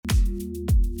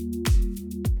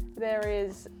there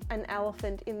is an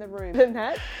elephant in the room than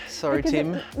that. Sorry,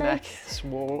 Tim. Mac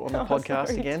swore on the podcast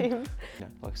sorry, again. Tim. You know,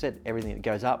 like I said, everything that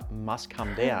goes up must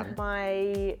come down.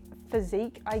 My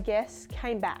physique, I guess,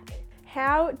 came back.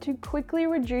 How to quickly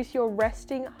reduce your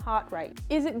resting heart rate.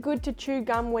 Is it good to chew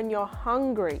gum when you're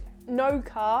hungry? No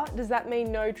car, does that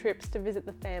mean no trips to visit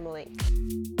the family?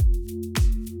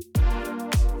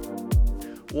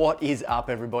 What is up,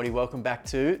 everybody? Welcome back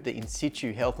to the In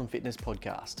Situ Health and Fitness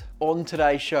Podcast. On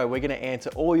today's show, we're going to answer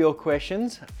all your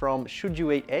questions from should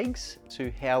you eat eggs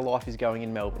to how life is going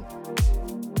in Melbourne.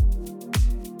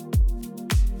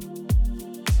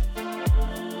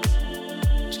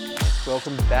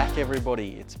 Welcome back,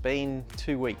 everybody. It's been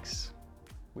 2 weeks.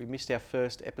 We missed our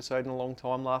first episode in a long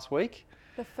time last week.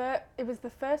 It was the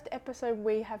first episode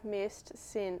we have missed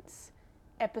since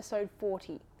episode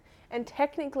 40. And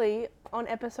technically, on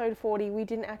episode 40, we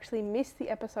didn't actually miss the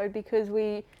episode because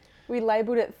we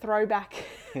labelled it Throwback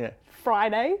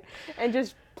Friday and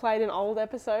just played an old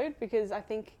episode because I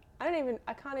can't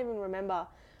even remember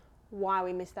why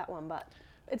we missed that one. But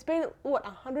it's been,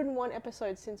 101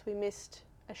 episodes since we missed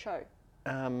a show.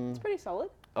 It's pretty solid.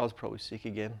 I was probably sick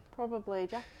again. Probably.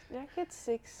 Jack gets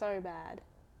sick so bad.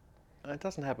 It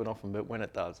doesn't happen often, but when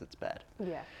it does, it's bad.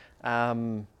 Yeah. I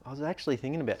was actually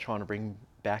thinking about trying to bring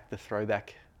back the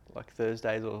throwback, like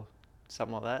Thursdays or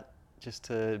something like that, just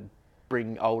to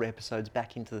bring old episodes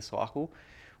back into the cycle.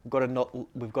 We've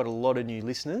got a lot of new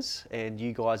listeners, and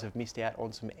you guys have missed out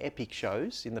on some epic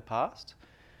shows in the past.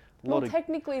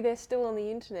 Technically, they're still on the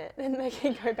internet, and they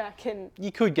can go back and...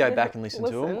 You could go back and listen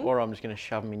to them, or I'm just going to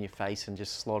shove them in your face and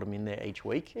just slot them in there each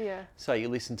week. Yeah. So you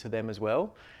listen to them as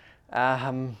well.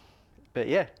 But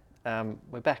yeah,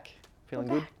 we're back. Feeling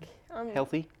good?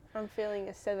 Healthy? I'm feeling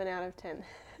a 7 out of 10.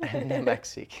 And now Mac's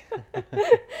sick.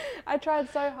 I tried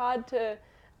so hard to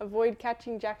avoid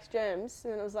catching Jack's germs,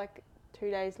 and it was like 2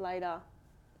 days later,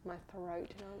 my throat,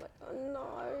 and I was like, oh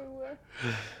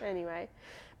no. Anyway,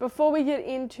 before we get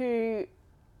into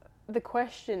the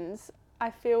questions, I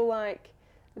feel like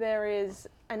there is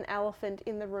an elephant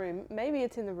in the room. Maybe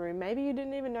it's in the room. Maybe you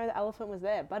didn't even know the elephant was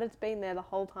there, but it's been there the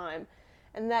whole time.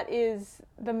 And that is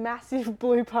the massive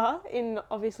blooper in,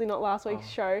 obviously not last week's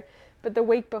show, but the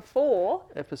week before.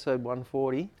 Episode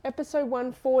 140,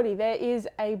 there is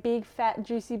a big fat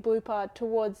juicy blooper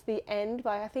towards the end,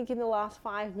 like I think in the last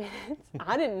 5 minutes.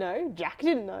 I didn't know, Jack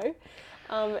didn't know.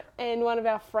 And one of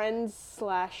our friends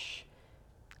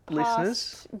 /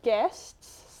 listeners,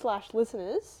 guests /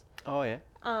 listeners. Oh yeah.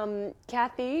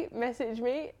 Kathy messaged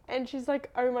me and she's like,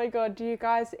 oh my God, do you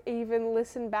guys even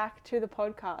listen back to the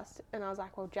podcast? And I was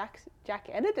like, well, Jack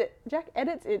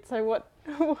edits it. So what?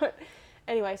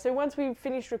 Anyway, so once we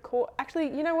finished actually,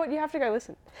 you know what? You have to go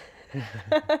listen.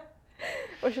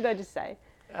 Or should I just say?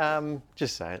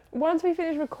 Just say it. Once we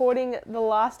finished recording the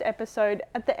last episode,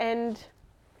 at the end,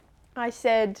 I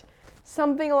said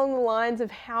something along the lines of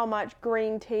how much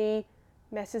green tea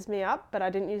messes me up, but I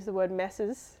didn't use the word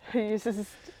messes. Who uses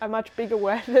a much bigger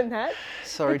word than that.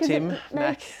 Sorry, Tim.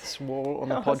 Mac swore on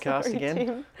the podcast again.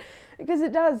 Tim. Because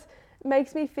it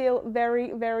makes me feel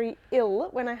very, very ill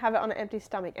when I have it on an empty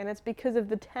stomach. And it's because of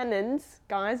the tannins,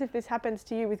 guys. If this happens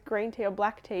to you with green tea or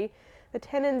black tea, the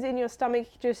tannins in your stomach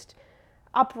just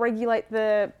upregulate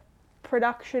the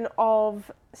production of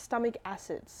stomach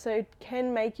acids. So it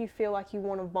can make you feel like you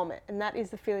want to vomit. And that is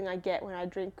the feeling I get when I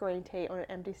drink green tea on an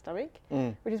empty stomach,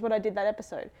 which is what I did that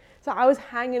episode. So I was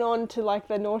hanging on to like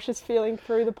the nauseous feeling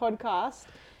through the podcast.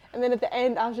 And then at the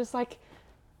end, I was just like,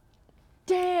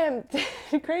 damn,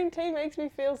 green tea makes me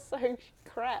feel so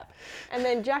crap. And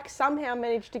then Jack somehow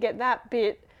managed to get that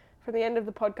bit from the end of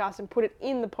the podcast and put it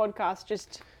in the podcast.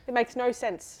 It makes no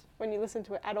sense when you listen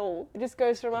to it at all. It just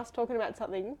goes from us talking about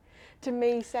something to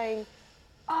me saying,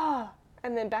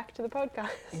 and then back to the podcast.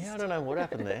 Yeah, I don't know what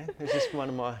happened there. It's just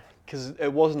because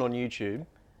it wasn't on YouTube.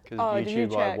 Because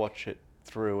YouTube, I watch it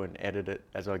through and edit it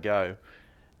as I go.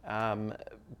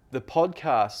 The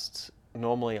podcasts,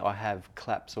 normally I have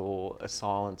claps or a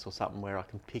silence or something where I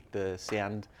can pick the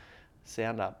sound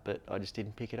up, but I just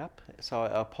didn't pick it up. So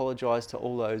I apologise to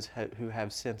all those who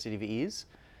have sensitive ears.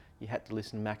 You had to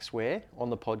listen to Mac swear on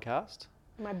the podcast.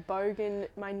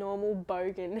 My normal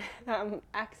bogan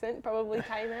accent probably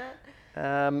came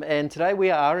out. And today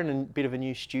we are in a bit of a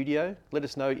new studio. Let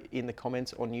us know in the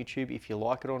comments on YouTube if you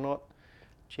like it or not.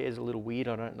 Chair's a little weird.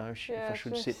 I don't know if I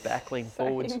should sit back, lean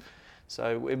forwards.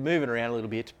 So we're moving around a little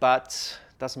bit, but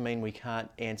doesn't mean we can't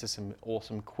answer some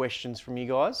awesome questions from you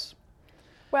guys.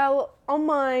 Well, on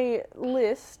my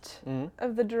list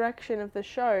of the direction of the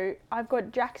show, I've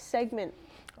got Jack's segment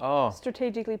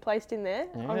strategically placed in there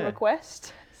on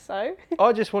request. So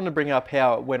I just wanted to bring up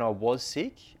how when I was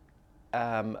sick,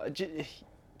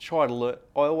 Try to learn.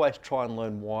 I always try and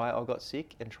learn why I got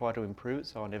sick and try to improve it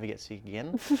so I never get sick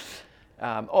again.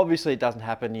 Obviously, it doesn't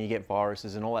happen. You get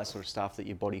viruses and all that sort of stuff that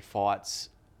your body fights.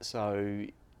 So,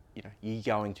 you're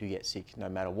going to get sick no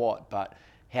matter what. But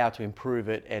how to improve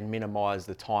it and minimise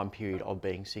the time period of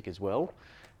being sick as well.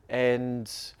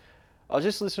 And I was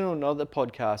just listening to another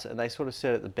podcast, and they sort of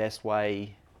said it the best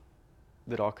way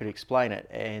that I could explain it.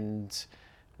 And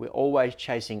we're always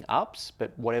chasing ups,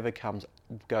 but whatever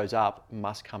goes up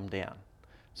must come down.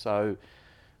 So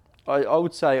I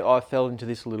would say I fell into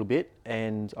this a little bit,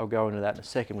 and I'll go into that in a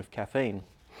second with caffeine.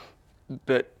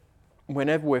 But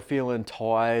whenever we're feeling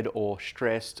tired or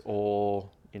stressed or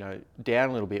down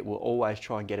a little bit, we'll always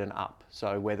try and get an up.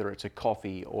 So whether it's a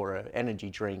coffee or an energy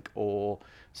drink or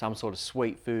some sort of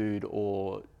sweet food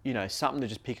or something to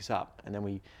just pick us up, and then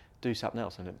we do something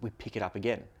else and we pick it up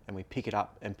again, and we pick it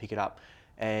up and pick it up,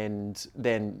 and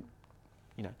then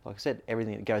like I said,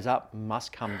 everything that goes up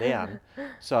must come down.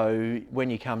 So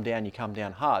when you come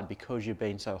down hard because you've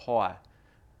been so high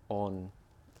on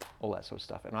all that sort of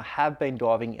stuff. And I have been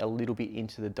diving a little bit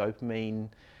into the dopamine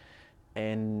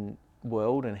and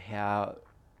world and how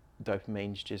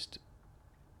dopamine's just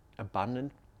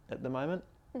abundant at the moment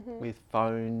with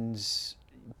phones.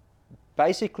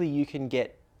 Basically, you can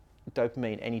get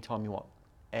dopamine anytime you want,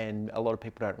 and a lot of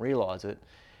people don't realise it.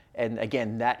 And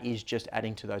again, that is just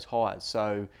adding to those highs.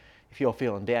 So if you're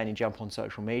feeling down, you jump on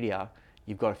social media,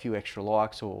 you've got a few extra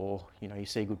likes, or you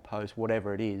see a good post,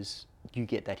 whatever it is, you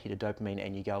get that hit of dopamine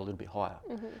and you go a little bit higher.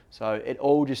 So it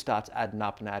all just starts adding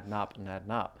up and adding up and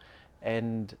adding up.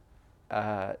 And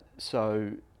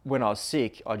so when I was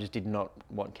sick, I just did not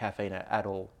want caffeine at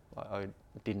all. I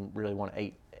didn't really want to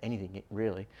eat anything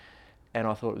really. And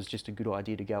I thought it was just a good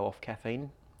idea to go off caffeine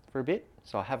for a bit.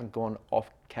 So I haven't gone off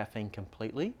caffeine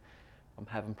completely. I'm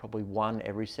having probably one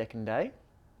every second day.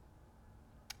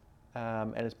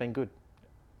 And it's been good.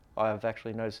 I've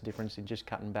actually noticed a difference in just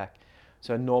cutting back.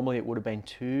 So normally it would have been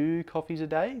 2 coffees a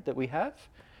day that we have.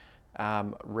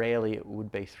 Rarely it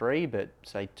would be 3, but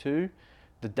say 2.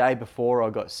 The day before I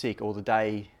got sick, or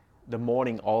the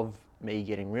morning of me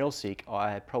getting real sick,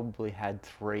 I probably had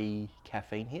 3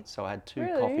 caffeine hits. So I had 2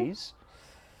 coffees,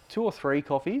 2 or 3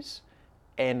 coffees,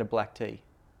 and a black tea.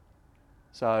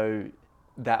 So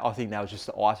I think that was just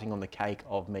the icing on the cake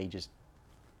of me just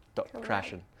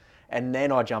crashing. And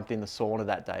then I jumped in the sauna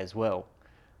that day as well.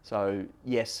 So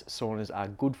yes, saunas are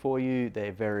good for you.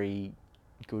 They're very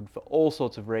good for all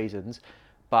sorts of reasons,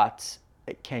 but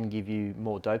it can give you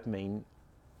more dopamine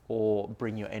or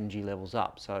bring your energy levels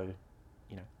up. So,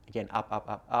 again,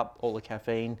 up, all the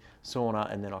caffeine,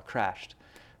 sauna, and then I crashed.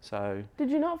 So. Did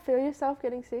you not feel yourself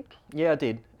getting sick? Yeah, I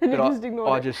did. And you just ignored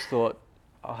it? I just thought,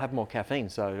 I'll have more caffeine,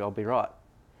 so I'll be right.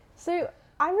 So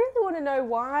I really want to know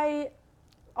why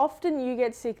often you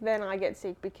get sick, then I get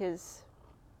sick, because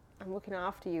I'm looking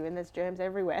after you and there's germs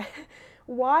everywhere.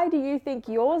 Why do you think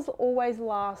yours always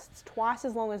lasts twice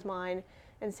as long as mine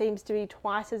and seems to be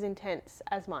twice as intense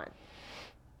as mine?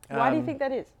 Why do you think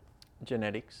that is?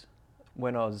 Genetics.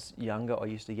 When I was younger, I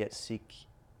used to get sick.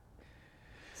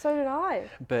 So did I.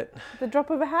 But the drop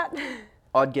of a hat?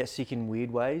 I'd get sick in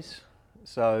weird ways.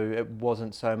 So it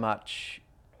wasn't so much,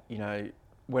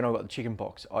 when I got the chicken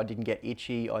pox, I didn't get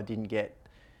itchy. I didn't get,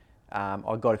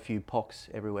 I got a few pox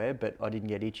everywhere, but I didn't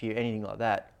get itchy or anything like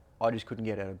that. I just couldn't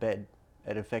get out of bed.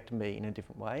 It affected me in a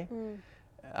different way.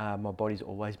 My body's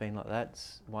always been like that.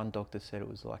 One doctor said it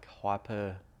was like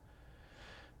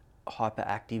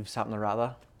hyperactive something or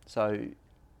other. So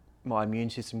my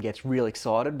immune system gets real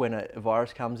excited when a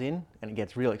virus comes in, and it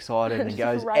gets real excited and it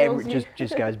goes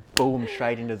just goes boom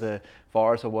straight into the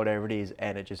virus or whatever it is,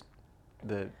 and it's just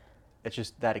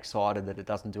that excited that it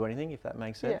doesn't do anything, if that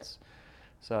makes sense.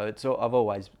 Yeah. So I've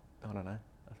always, I don't know,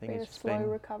 I think it's just been a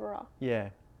slow recoverer. Yeah,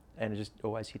 and it just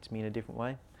always hits me in a different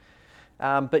way.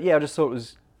 But yeah, I just thought it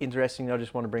was interesting. I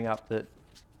just want to bring up that,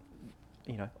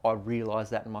 I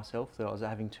realised that in myself, that I was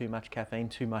having too much caffeine,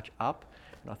 too much up.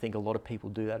 And I think a lot of people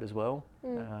do that as well.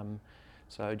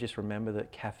 So just remember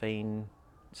that caffeine,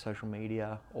 social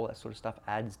media, all that sort of stuff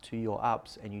adds to your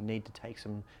ups, and you need to take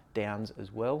some downs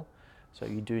as well. So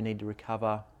you do need to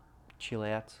recover, chill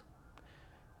out,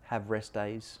 have rest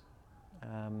days.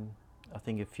 I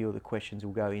think a few of the questions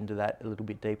will go into that a little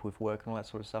bit deeper with work and all that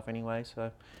sort of stuff anyway.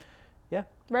 So yeah.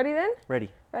 Ready then? Ready.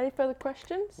 Ready for the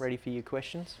questions? Ready for your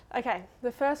questions. Okay,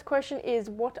 the first question is,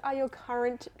 what are your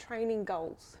current training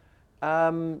goals?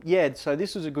 So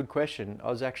this was a good question. I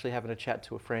was actually having a chat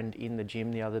to a friend in the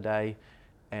gym the other day,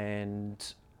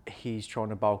 and he's trying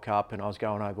to bulk up, and I was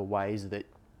going over ways that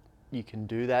you can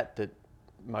do that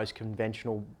most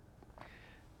conventional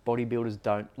bodybuilders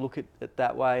don't look at it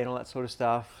that way and all that sort of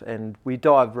stuff. And we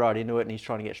dived right into it, and he's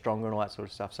trying to get stronger and all that sort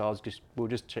of stuff. So we were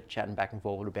just chatting back and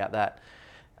forward about that.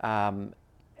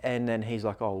 And then he's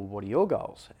like, oh, well, what are your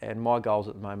goals? And my goals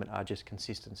at the moment are just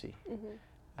consistency.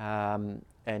 And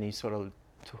he's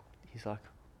like,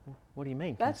 what do you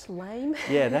mean? That's lame.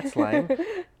 Yeah, that's lame.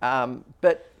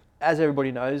 But as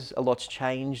everybody knows, a lot's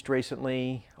changed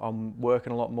recently. I'm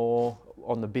working a lot more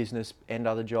on the business and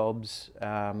other jobs.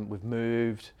 We've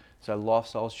moved, so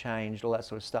lifestyle's changed, all that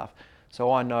sort of stuff.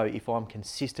 So I know if I'm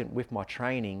consistent with my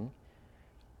training,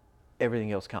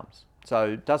 everything else comes.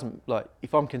 So it doesn't, like,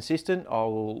 if I'm consistent, I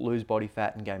will lose body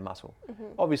fat and gain muscle.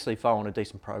 Obviously, if I want a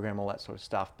decent program, all that sort of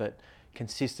stuff, but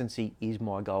consistency is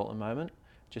my goal at the moment,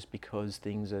 just because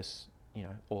things are,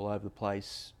 all over the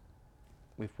place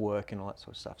with work and all that sort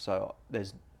of stuff. So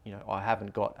there's, I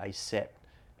haven't got a set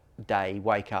day,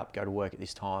 wake up, go to work at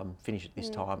this time, finish at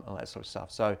this time, all that sort of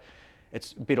stuff. So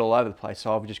it's a bit all over the place.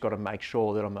 So I've just got to make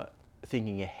sure that I'm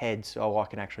thinking ahead so I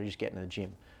can actually just get in the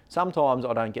gym. Sometimes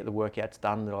I don't get the workouts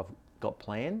done that I've got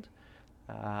planned,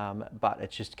 but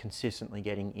it's just consistently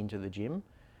getting into the gym.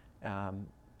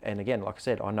 And again, like I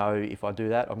said, I know if I do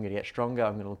that, I'm going to get stronger,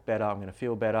 I'm going to look better, I'm going to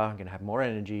feel better, I'm going to have more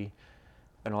energy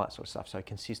and all that sort of stuff. So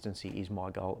consistency is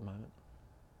my goal at the moment.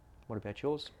 What about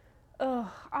yours?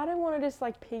 I don't want to just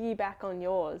like piggyback on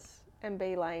yours and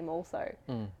be lame also,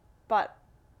 but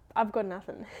I've got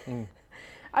nothing.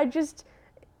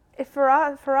 For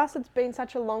us, it's been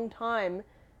such a long time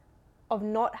of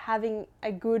not having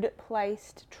a good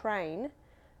place to train,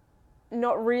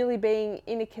 not really being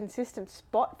in a consistent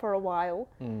spot for a while,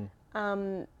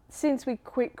 since we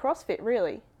quit CrossFit,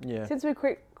 really. Yeah. Since we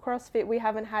quit CrossFit, we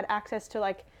haven't had access to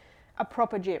like a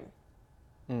proper gym,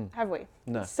 have we?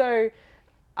 No. So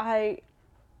I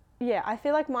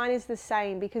feel like mine is the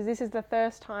same, because this is the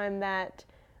first time that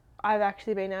I've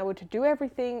actually been able to do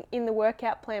everything in the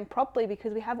workout plan properly,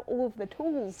 because we have all of the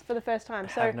tools for the first time.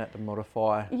 So haven't had to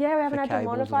modify. Yeah, we haven't had to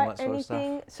modify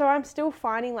anything. So I'm still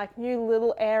finding like new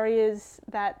little areas,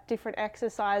 that different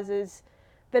exercises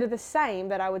that are the same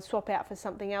that I would swap out for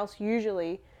something else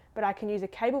usually, but I can use a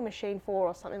cable machine for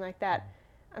or something like that.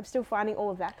 I'm still finding all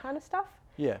of that kind of stuff.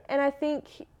 Yeah. And I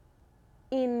think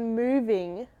in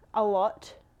moving a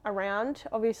lot around,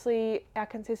 obviously our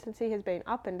consistency has been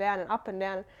up and down,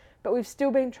 but we've still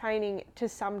been training to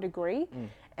some degree.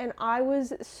 And I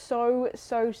was so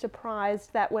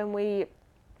surprised that when we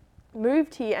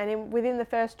moved here, and within the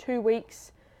first 2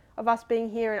 weeks of us being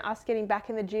here and us getting back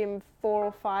in the gym 4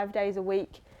 or 5 days a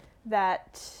week,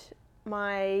 that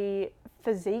my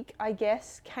physique, I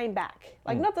guess, came back.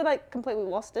 Like, not that I completely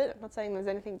lost it. I'm not saying there's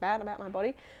anything bad about my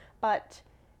body, but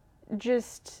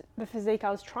just the physique I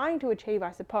was trying to achieve,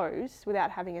 I suppose, without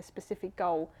having a specific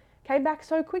goal, came back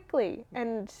so quickly.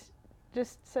 And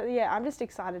I'm just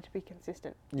excited to be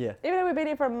consistent. Yeah. Even though we've been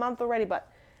here for a month already,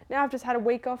 but now I've just had a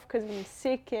week off because I'm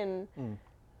sick and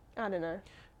I don't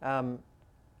know.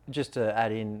 Just to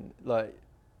add in, like,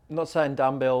 not saying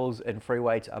dumbbells and free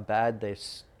weights are bad. They're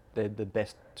the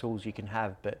best tools you can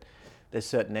have, but there's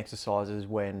certain exercises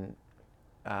when,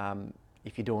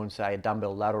 if you're doing, say, a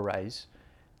dumbbell lateral raise,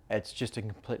 it's just a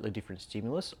completely different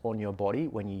stimulus on your body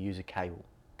when you use a cable,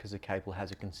 because the cable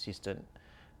has a consistent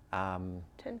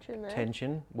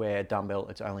tension, where dumbbell,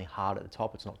 it's only hard at the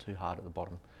top, it's not too hard at the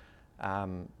bottom.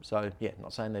 So yeah,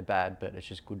 not saying they're bad, but it's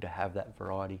just good to have that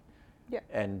variety. Yeah.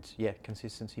 And yeah,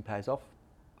 consistency pays off.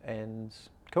 And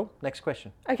cool, next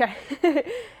question. Okay.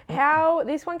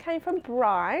 This one came from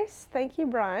Bryce. Thank you,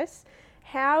 Bryce.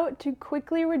 How to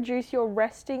quickly reduce your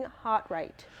resting heart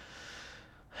rate?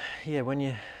 Yeah, when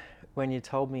you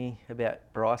told me about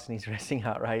Bryce and his resting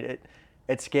heart rate,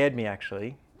 it scared me,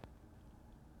 actually.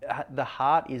 The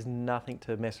heart is nothing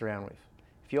to mess around with.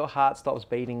 If your heart stops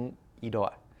beating, you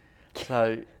die.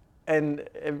 So, and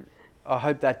I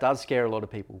hope that does scare a lot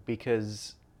of people,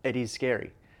 because it is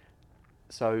scary.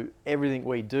 So everything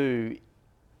we do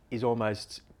is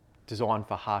almost designed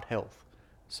for heart health.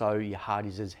 So your heart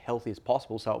is as healthy as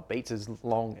possible, so it beats as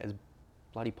long as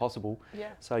bloody possible. Yeah.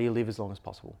 So you live as long as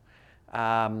possible.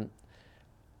 I'll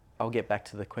get back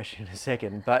to the question in a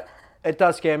second, but it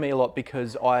does scare me a lot,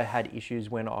 because I had issues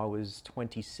when I was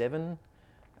 27.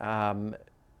 I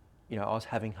was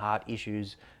having heart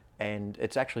issues, and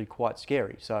it's actually quite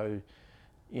scary. So,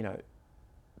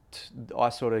 I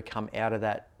sort of come out of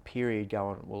that period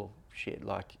going, well, shit,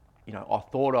 like, I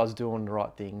thought I was doing the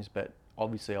right things, but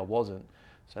obviously I wasn't.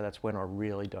 So that's when I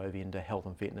really dove into health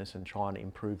and fitness and trying to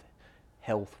improve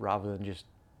health rather than just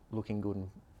looking good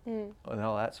and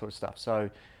all that sort of stuff. So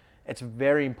it's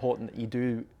very important that you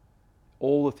do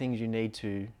all the things you need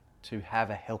to have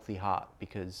a healthy heart,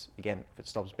 because again, if it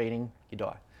stops beating, you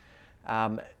die.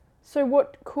 So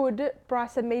what could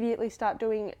Bryce immediately start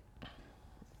doing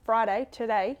Friday,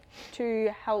 today, to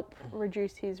help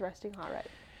reduce his resting heart rate?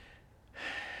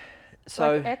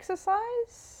 So like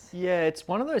exercise? Yeah, it's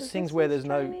one of those things where there's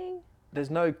training?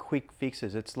 no quick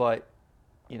fixes. It's like,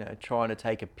 trying to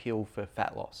take a pill for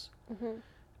fat loss. Mm-hmm.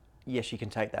 Yes, you can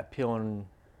take that pill and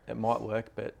it might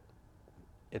work, but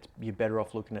you're better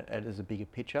off looking at it as a bigger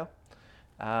picture.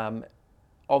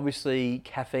 Obviously,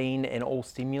 caffeine and all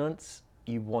stimulants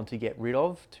you want to get rid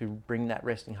of to bring that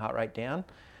resting heart rate down.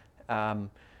 I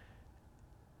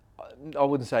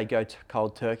wouldn't say go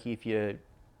cold turkey if you're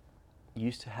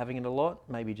used to having it a lot.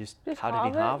 Maybe just cut it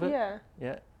in half.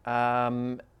 Yeah.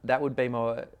 That would be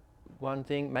my one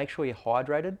thing. Make sure you're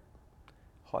hydrated.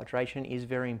 Hydration is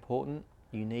very important.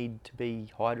 You need to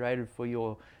be hydrated for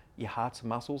your heart's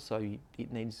muscles, so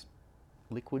it needs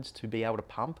liquids to be able to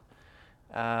pump.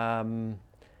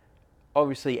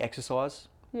 Obviously, exercise.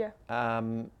 Yeah.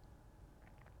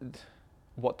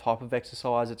 What type of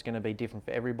exercise, it's going to be different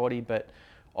for everybody, but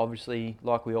obviously,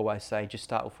 like we always say, just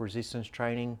start with resistance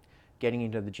training, getting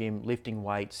into the gym, lifting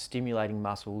weights, stimulating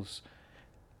muscles.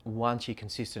 Once you're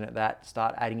consistent at that,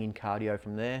 start adding in cardio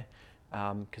from there,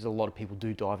 because a lot of people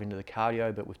do dive into the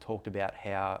cardio, but we've talked about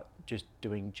how just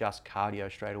doing just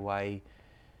cardio straight away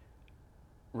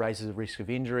raises the risk of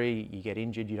injury. You get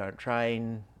injured, you don't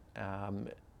train,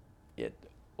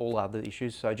 all other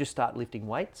issues. So just start lifting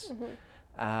weights.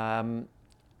 Mm-hmm.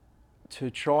 To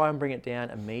try and bring it down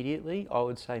immediately, I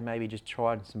would say maybe just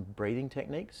try some breathing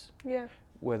techniques. Yeah.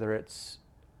 Whether it's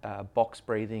box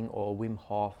breathing or Wim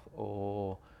Hof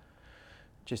or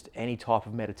just any type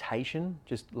of meditation,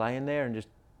 just laying there and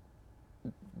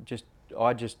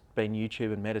I just been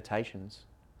YouTubing meditations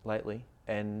lately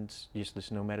and just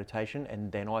listen to a meditation and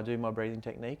then I do my breathing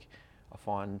technique. I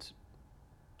find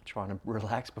trying to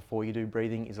relax before you do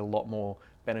breathing is a lot more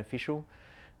beneficial.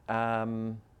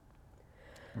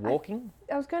 Walking?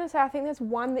 I was going to say, I think there's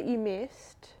one that you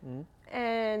missed,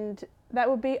 and that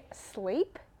would be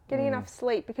sleep, getting enough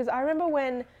sleep. Because I remember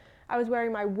when I was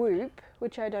wearing my Whoop,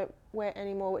 which I don't wear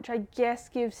anymore, which I guess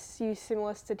gives you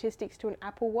similar statistics to an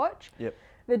Apple Watch. Yep.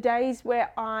 The days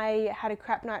where I had a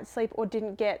crap night's sleep or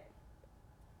didn't get,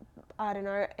 I don't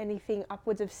know, anything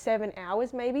upwards of 7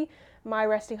 hours maybe, my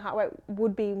resting heart rate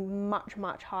would be much,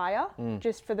 much higher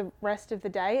just for the rest of the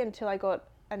day until I got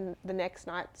the next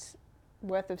night's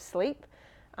worth of sleep.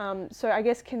 So I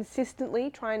guess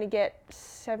consistently trying to get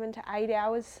 7 to 8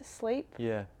 hours sleep,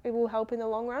 it will help in the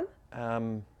long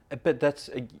run. But that's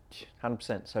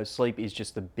 100%. So sleep is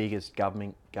just the biggest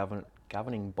governing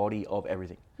body of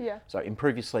everything. Yeah. So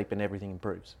improve your sleep and everything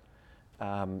improves.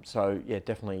 So yeah,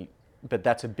 definitely. But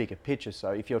that's a bigger picture. So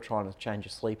if you're trying to change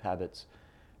your sleep habits,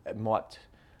 it might,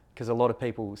 because a lot of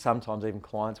people, sometimes even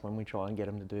clients, when we try and get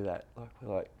them to do that, we're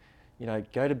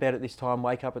like, go to bed at this time,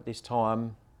 wake up at this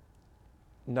time,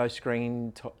 no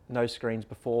screens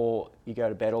before you go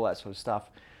to bed, all that sort of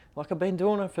stuff. Like I've been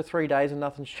doing it for 3 days and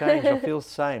nothing's changed. I feel the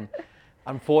same.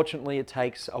 Unfortunately, it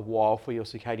takes a while for your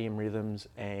circadian rhythms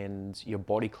and your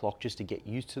body clock just to get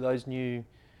used to those new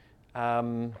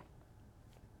times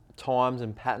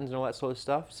and patterns and all that sort of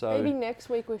stuff. So maybe next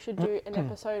week we should do an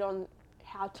episode on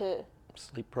how to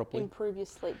sleep properly, improve your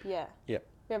sleep. Yeah. Yep.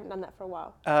 We haven't done that for a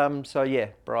while. So yeah,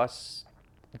 Bryce,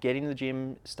 get in the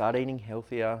gym, start eating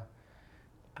healthier,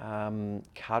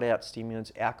 cut out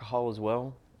stimulants, alcohol as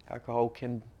well. Alcohol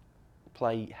can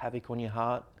play havoc on your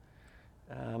heart.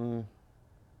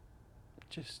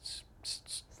 Just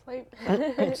sleep.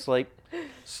 Sleep.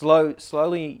 Slow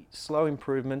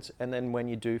improvements, and then when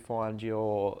you do find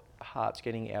your heart's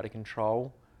getting out of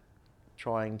control,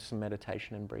 trying some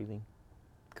meditation and breathing.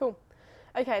 Cool.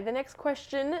 Okay, the next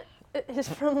question is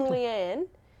from Leanne.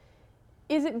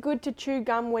 Is it good to chew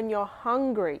gum when you're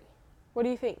hungry? What do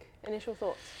you think? Initial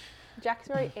thoughts. Jack's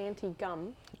very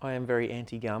anti-gum. I am very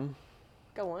anti-gum.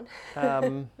 Go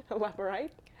on.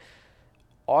 Elaborate.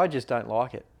 I just don't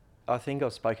like it. I think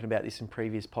I've spoken about this in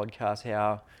previous podcasts,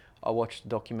 how I watched a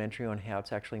documentary on how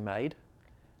it's actually made.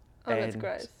 Oh, that's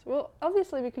gross. Well,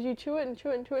 obviously because you chew it and chew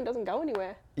it and chew it, it doesn't go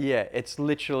anywhere. Yeah, it's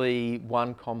literally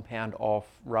one compound off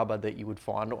rubber that you would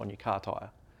find on your car tyre.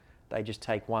 They just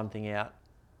take one thing out.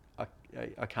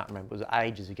 I can't remember, it was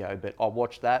ages ago, but I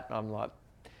watched that and I'm like,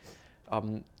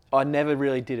 I never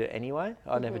really did it anyway.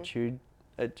 I never chewed.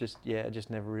 It just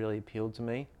never really appealed to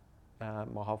me.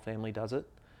 My whole family does it.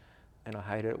 And I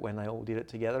hated it when they all did it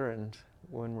together and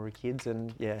when we were kids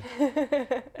and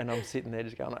and I'm sitting there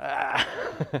just going, ah.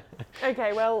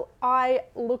 Okay, well, I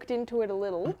looked into it a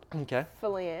little for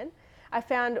Leanne. I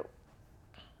found,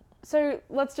 so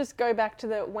let's just go back to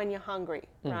the when you're hungry,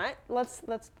 right? Let's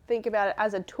think about it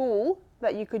as a tool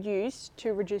that you could use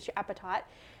to reduce your appetite.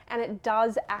 And it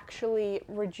does actually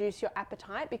reduce your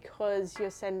appetite because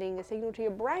you're sending a signal to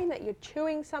your brain that you're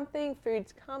chewing something,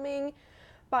 food's coming.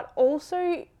 But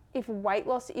also, if weight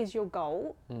loss is your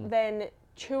goal, then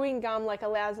chewing gum like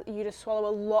allows you to swallow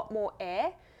a lot more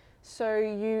air. So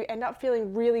you end up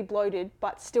feeling really bloated,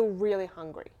 but still really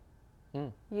hungry.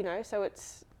 You know, so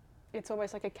it's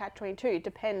almost like a catch-22. It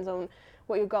depends on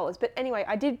what your goal is. But anyway,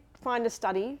 I did find a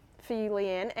study for you,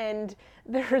 Leanne, and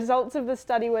the results of the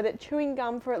study were that chewing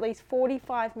gum for at least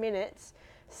 45 minutes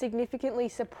significantly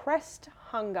suppressed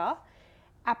hunger,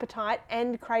 appetite,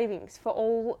 and cravings for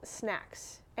all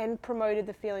snacks and promoted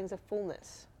the feelings of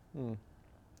fullness.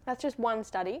 That's just one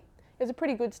study. It was a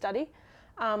pretty good study,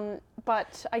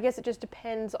 but I guess it just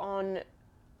depends on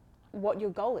what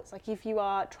your goal is. Like if you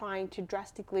are trying to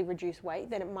drastically reduce weight,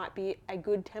 then it might be a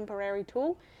good temporary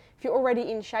tool. If you're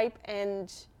already in shape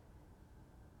and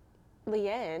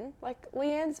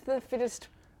Leanne's the fittest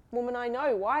woman I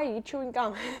know. Why are you chewing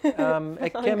gum?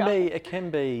 It can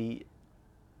be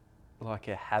like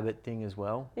a habit thing as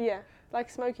well. Yeah, like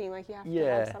smoking, like you have to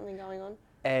have something going on.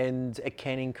 And it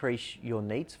can increase your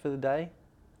needs for the day,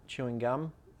 chewing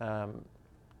gum.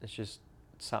 It's just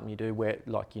something you do where,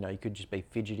 like, you know, you could just be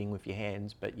fidgeting with your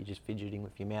hands, but you're just fidgeting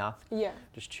with your mouth. Yeah.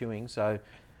 Just chewing. So,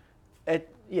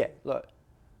 look,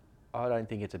 I don't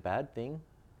think it's a bad thing.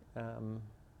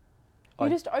 You're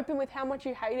just open with how much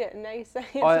you hate it, and now you say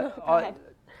it's not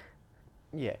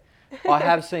bad. I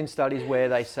have seen studies where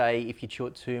they say if you chew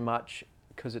it too much,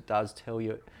 because it does tell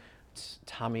your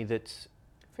tummy that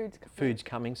food's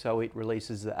coming, so it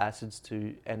releases the acids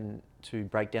to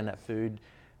break down that food,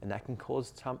 and that can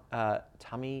cause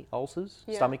tummy ulcers,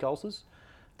 stomach ulcers.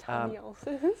 Tummy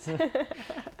ulcers.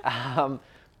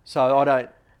 So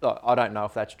I don't know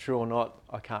if that's true or not.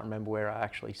 I can't remember where I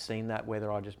actually seen that,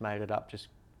 whether I just made it up just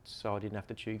so I didn't have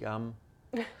to chew gum.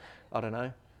 I don't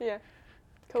know. Yeah.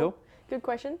 Cool. Good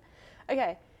question.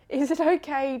 Okay. Is it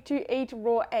okay to eat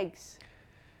raw eggs?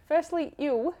 Firstly,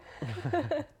 ew.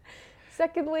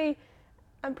 Secondly,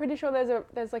 I'm pretty sure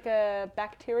there's like a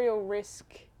bacterial risk.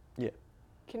 Yeah.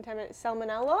 Contaminant,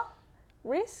 salmonella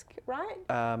risk, right?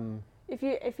 If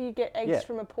you get eggs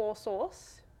from a poor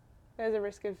source, there's a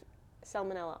risk of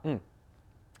salmonella.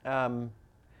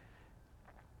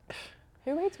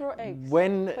 Who eats raw eggs?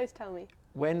 Please tell me.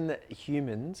 When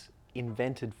humans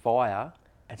invented fire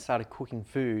and started cooking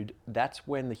food, that's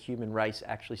when the human race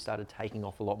actually started taking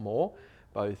off a lot more,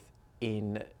 both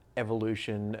in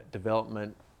evolution,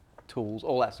 development, tools,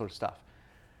 all that sort of stuff.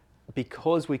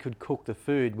 Because we could cook the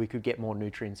food, we could get more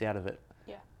nutrients out of it.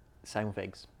 Yeah. Same with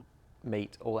eggs,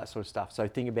 meat, all that sort of stuff. So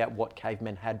think about what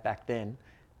cavemen had back then: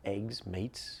 eggs,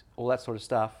 meats, all that sort of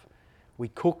stuff. We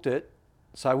cooked it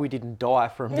so we didn't die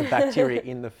from the bacteria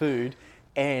in the food,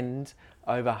 and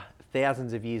over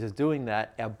thousands of years of doing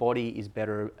that, our body is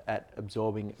better at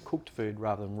absorbing cooked food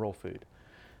rather than raw food.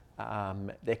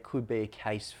 There could be a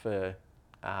case for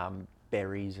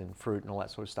berries and fruit and all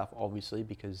that sort of stuff, obviously,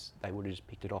 because they would have just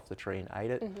picked it off the tree and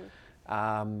ate it.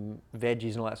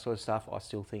 Veggies and all that sort of stuff, I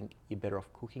still think you're better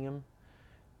off cooking them.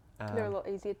 They're a lot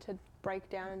easier to break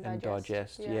down and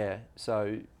digest. Yeah.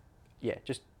 So,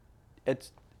 just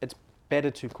it's better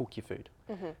to cook your food,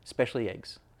 especially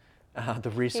eggs. The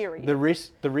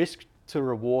risk to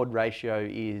reward ratio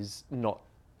is not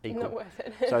equal. Not worth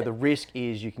it. So the risk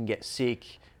is you can get sick,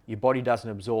 your body doesn't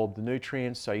absorb the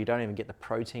nutrients, so you don't even get the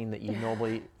protein that you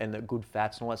normally, and the good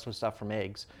fats and all that sort of stuff from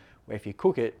eggs, where if you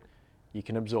cook it, you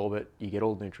can absorb it, you get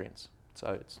all the nutrients.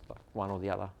 So it's like one or the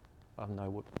other. I don't know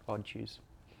what I'd choose.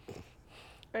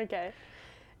 Okay.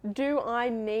 Do I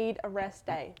need a rest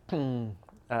day?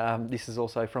 This is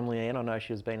also from Leanne. I know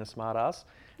she was being a smart ass.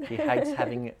 She hates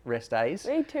having rest days.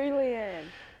 Me too, Leanne.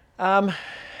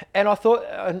 And I thought,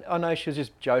 I know she was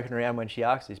just joking around when she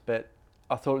asked this, but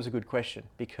I thought it was a good question,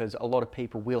 because a lot of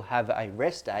people will have a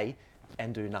rest day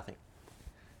and do nothing.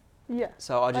 Yeah.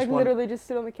 So I just literally just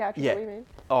sit on the couch. Yeah. What do you mean?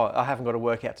 Oh, I haven't got to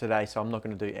work out today, so I'm not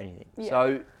going to do anything. Yeah.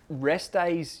 So rest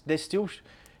days, there's still,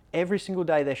 every single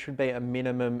day there should be a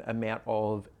minimum amount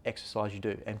of exercise you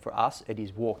do. And for us, it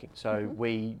is walking. So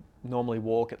we normally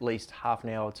walk at least half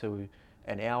an hour to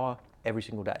an hour every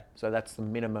single day. So that's the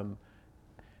minimum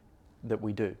that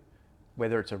we do.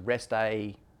 Whether it's a rest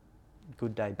day,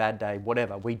 good day, bad day,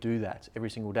 whatever, we do that every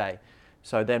single day.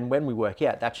 So then when we work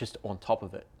out, that's just on top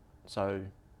of it. So,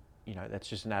 you know, that's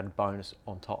just an added bonus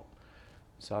on top.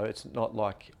 So it's not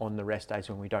like on the rest days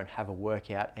when we don't have a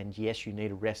workout, and yes, you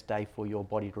need a rest day for your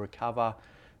body to recover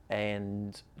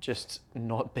and just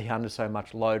not be under so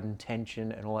much load and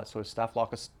tension and all that sort of stuff.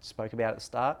 Like I spoke about at the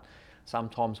start,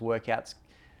 sometimes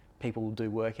people will do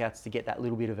workouts to get that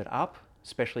little bit of it up,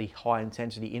 especially high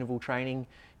intensity interval training.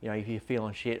 You know, if you're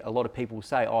feeling shit, a lot of people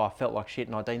say, oh, I felt like shit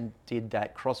and I then did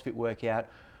that CrossFit workout,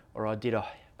 or I did a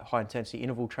high intensity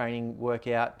interval training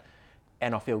workout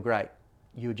and I feel great.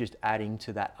 You're just adding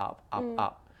to that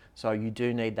up. So you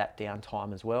do need that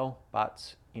downtime as well.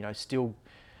 But, you know, still,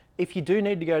 if you do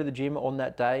need to go to the gym on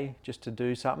that day just to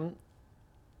do something,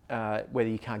 whether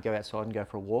you can't go outside and go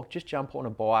for a walk, just jump on a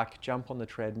bike, jump on the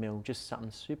treadmill, just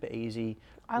something super easy,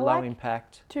 low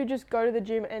impact. To just go to the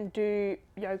gym and do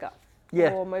yoga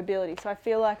or mobility. So I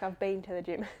feel like I've been to the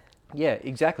gym. Yeah,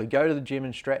 exactly. Go to the gym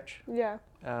and stretch. Yeah.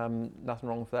 Nothing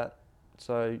wrong with that.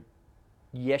 So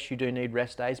yes, you do need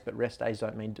rest days, but rest days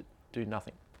don't mean to do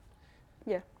nothing.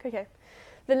 Yeah, okay.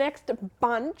 The next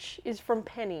bunch is from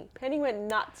Penny. Penny went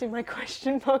nuts in my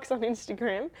question box on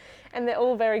Instagram, and they're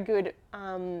all very good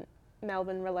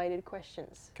Melbourne-related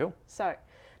questions. Cool. So,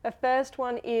 the first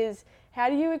one is, how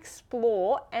do you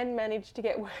explore and manage to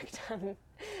get work done?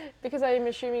 Because I am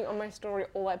assuming on my story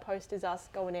all I post is us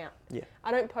going out. Yeah. I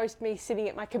don't post me sitting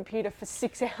at my computer for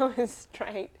 6 hours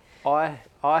straight. I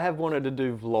have wanted to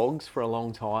do vlogs for a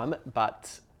long time,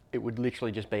 but it would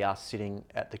literally just be us sitting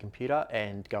at the computer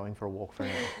and going for a walk for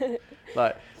an hour.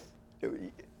 Like,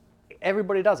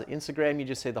 everybody does it. Instagram, you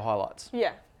just see the highlights.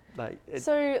 Yeah.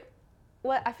 So,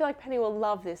 I feel like Penny will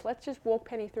love this. Let's just walk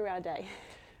Penny through our day.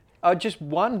 Just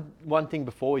one thing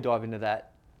before we dive into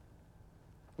that.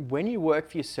 When you work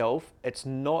for yourself, it's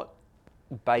not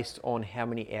based on how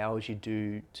many hours you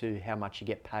do to how much you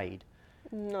get paid.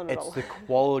 Not at all. It's the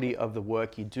quality of the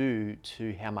work you do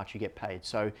to how much you get paid.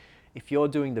 So if you're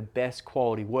doing the best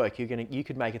quality work, you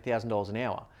could make $1,000 an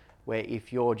hour. Where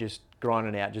if you're just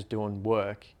grinding out, just doing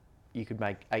work, you could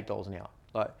make $8 an hour.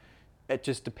 Like, it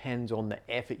just depends on the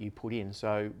effort you put in.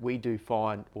 So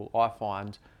I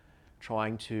find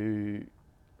trying to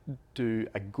do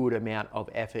a good amount of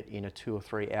effort in a 2 or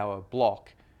 3 hour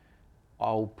block,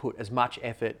 I'll put as much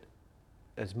effort,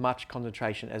 as much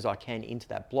concentration as I can into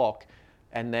that block,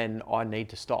 and then I need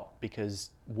to stop because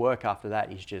work after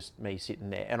that is just me sitting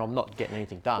there and I'm not getting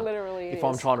anything done. Literally if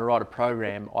I'm trying to write a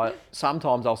program,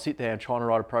 sometimes I'll sit there and try to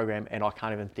write a program and I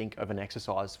can't even think of an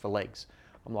exercise for legs.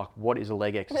 I'm like, what is a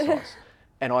leg exercise?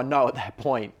 And I know at that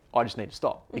point, I just need to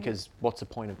stop because what's the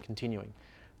point of continuing?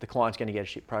 The client's going to get a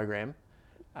shit program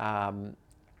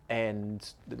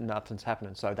and nothing's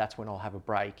happening. So that's when I'll have a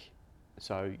break.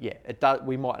 So yeah,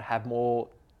 we might have more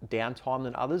downtime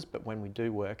than others, but when we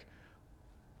do work,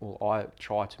 well, I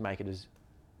try to make it as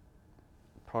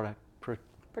productive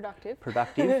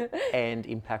and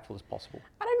impactful as possible.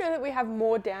 I don't know that we have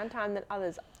more downtime than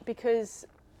others because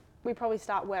we probably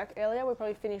start work earlier, we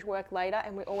probably finish work later,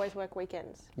 and we always work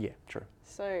weekends. Yeah, true.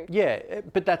 So yeah,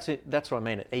 but that's it. That's what I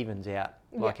mean. It evens out.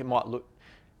 Like it might look,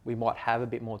 we might have a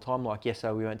bit more time. Like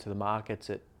yesterday, we went to the markets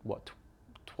at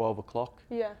 12 o'clock.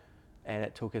 Yeah. And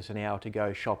it took us an hour to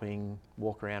go shopping,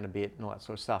 walk around a bit, and all that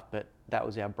sort of stuff. But that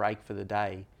was our break for the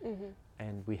day,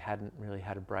 and we hadn't really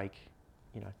had a break.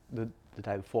 You know, the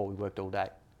day before we worked all day.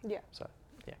 Yeah. So,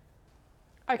 yeah.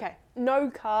 Okay. No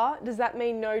car. Does that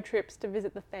mean no trips to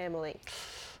visit the family?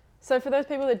 So for those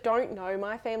people that don't know,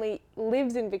 my family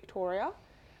lives in Victoria.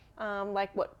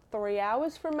 3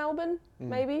 hours from Melbourne,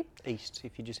 maybe? East.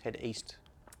 If you just head east.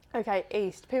 Okay,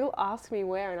 east. People ask me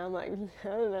where, and I'm like, I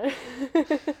don't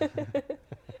know.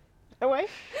 Away.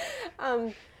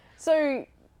 So,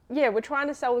 yeah, we're trying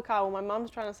to sell the car. Well, my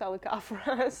mum's trying to sell the car for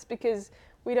us because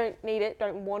we don't need it,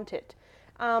 don't want it.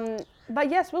 But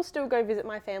yes, we'll still go visit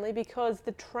my family because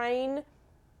the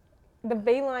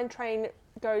V-Line train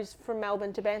goes from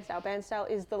Melbourne to Bairnsdale. Bairnsdale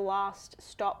is the last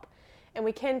stop, and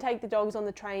we can take the dogs on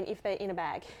the train if they're in a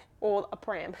bag or a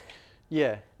pram.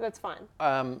 Yeah. That's fine.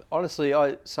 Honestly,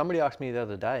 somebody asked me the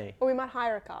other day. Or we might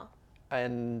hire a car.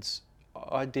 And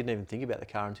I didn't even think about the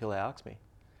car until they asked me.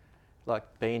 Like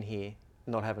being here,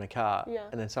 not having a car. Yeah.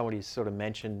 And then somebody sort of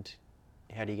mentioned,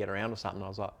 how do you get around or something? I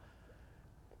was like,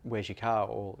 where's your car?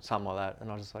 Or something like that.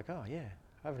 And I was just like, oh yeah,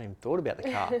 I haven't even thought about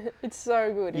the car. It's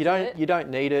so good, You don't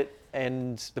need it.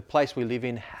 And the place we live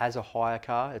in has a hire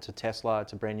car. It's a Tesla.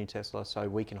 It's a brand new Tesla. So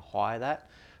we can hire that.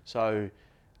 So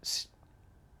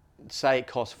say it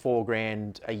costs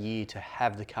 $4,000 a year to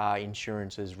have the car,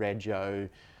 insurances, rego,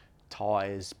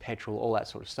 tyres, petrol, all that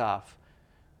sort of stuff.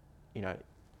 You know,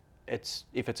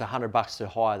 if it's $100 to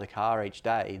hire the car each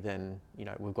day, then you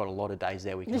know we've got a lot of days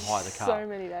there we can hire the car. So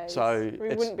many days. So we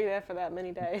wouldn't be there for that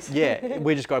many days. Yeah,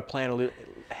 we just got to plan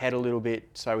ahead a little bit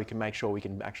so we can make sure we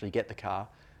can actually get the car,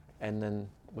 and then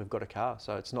we've got a car.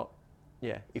 So it's not,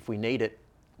 if we need it,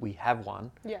 we have one.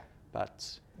 Yeah.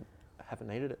 But haven't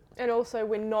needed it. And also,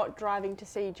 we're not driving to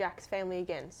see Jack's family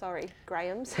again. Sorry,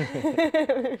 Graham's.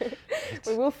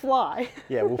 We will fly.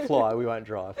 Yeah, we'll fly. We won't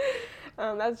drive.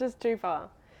 That's just too far.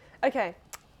 Okay.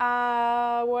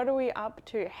 What are we up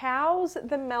to? How's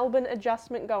the Melbourne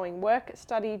adjustment going? Work,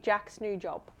 study, Jack's new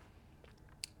job.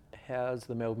 How's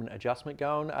the Melbourne adjustment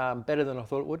going? Better than I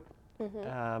thought it would.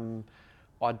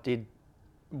 I did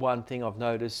one thing I've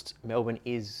noticed. Melbourne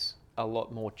is a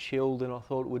lot more chill than I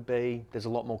thought it would be. There's a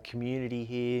lot more community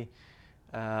here.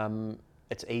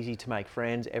 It's easy to make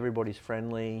friends. Everybody's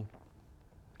friendly.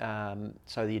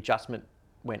 So the adjustment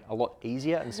went a lot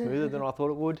easier and smoother than I thought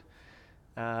it would.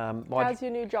 How's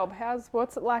your new job?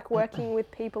 What's it like working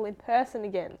with people in person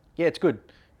again? Yeah, it's good.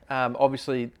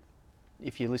 Obviously,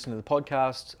 if you listen to the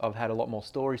podcast, I've had a lot more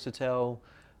stories to tell,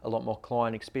 a lot more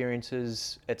client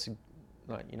experiences. It's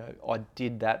like, I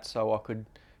did that so I've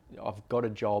got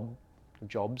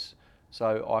jobs,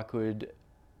 so I could,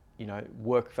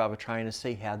 work with other trainers,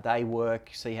 see how they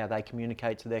work, see how they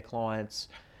communicate to their clients,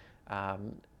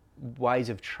 ways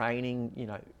of training.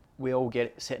 We all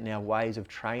get set in our ways of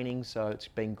training, so it's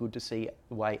been good to see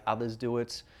the way others do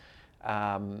it,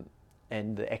 and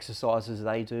the exercises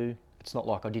they do. It's not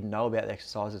like I didn't know about the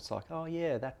exercise. It's like, oh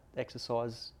yeah, that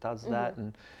exercise does that.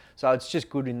 And so it's just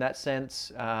good in that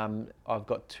sense. I've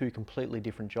got two completely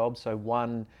different jobs. So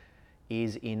one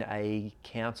is in a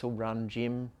council-run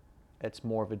gym. It's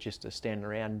more of just a standing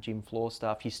around gym floor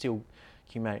stuff. You still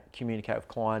communicate with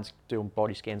clients, doing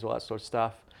body scans, all that sort of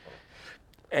stuff.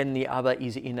 And the other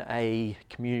is in a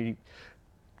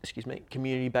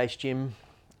community-based gym.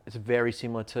 It's very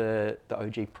similar to the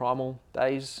OG Primal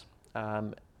days.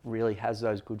 Really has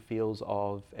those good feels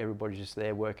of everybody's just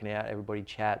there working out, everybody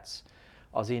chats.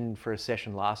 I was in for a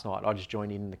session last night. I just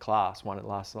joined in the class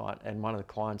last night, and one of the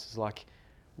clients is like,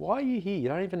 why are you here? You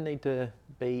don't even need to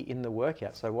be in the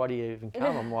workout, so why do you even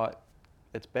come? I'm like,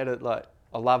 it's better,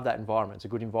 I love that environment. It's a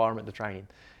good environment to train in.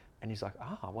 And he's like,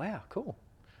 wow, cool.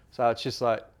 So it's just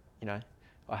like,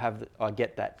 I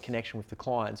get that connection with the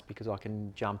clients because I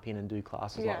can jump in and do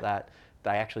classes like that.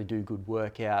 They actually do good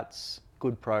workouts,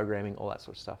 good programming, all that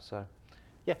sort of stuff. So,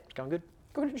 yeah, it's going good.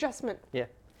 Good adjustment. Yeah.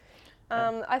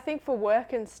 I think for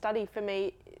work and study, for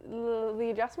me, the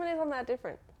adjustment isn't that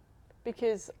different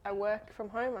because I work from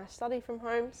home, I study from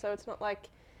home, so it's not like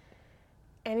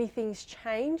anything's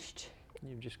changed.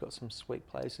 You've just got some sweet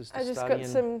places to study. I just got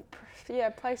some,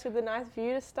 place with a nice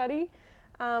view to study.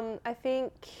 I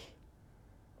think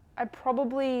I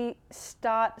probably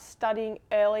start studying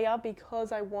earlier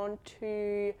because I want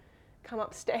to come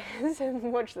upstairs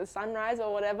and watch the sunrise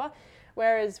or whatever.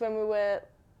 Whereas when we were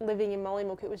living in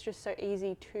Mollymook, it was just so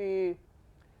easy to,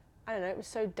 it was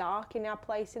so dark in our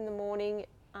place in the morning,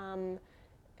 and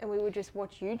we would just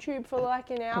watch YouTube for like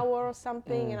an hour or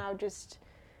something, and I would just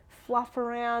fluff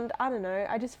around. I don't know.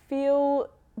 I just feel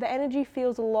the energy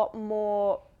feels a lot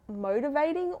more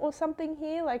motivating or something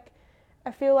here. Like,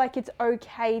 I feel like it's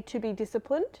okay to be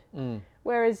disciplined.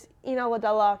 Whereas in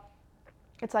Ulladulla,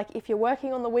 it's like if you're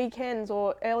working on the weekends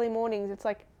or early mornings, it's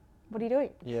like, what are you doing?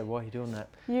 Yeah, why are you doing that?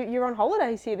 You're on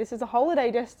holidays here. This is a holiday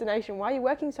destination. Why are you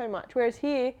working so much? Whereas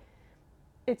here,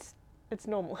 it's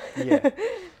normal. Yeah.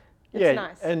 It's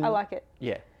nice. And I like it.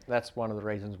 Yeah, that's one of the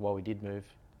reasons why we did move.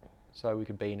 So we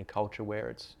could be in a culture where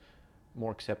it's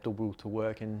more acceptable to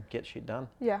work and get shit done.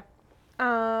 Yeah.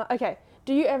 Okay.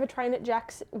 Do you ever train at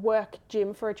Jack's work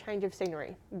gym for a change of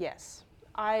scenery? Yes.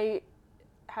 I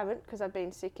haven't because I've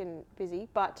been sick and busy,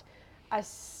 but I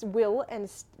will and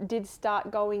did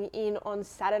start going in on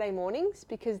Saturday mornings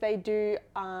because they do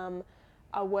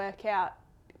a workout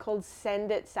called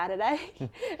Send It Saturday.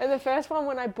 And the first one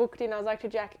when I booked in, I was like to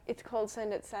Jack, it's called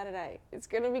Send It Saturday. It's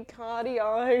going to be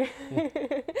cardio.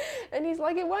 And he's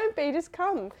like, it won't be, just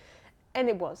come. And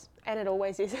it was, and it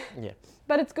always is. Yeah.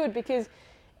 But it's good because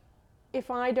if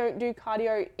I don't do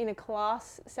cardio in a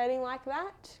class setting like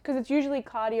that, because it's usually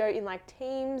cardio in like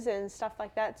teams and stuff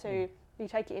like that, so you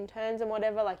take your interns and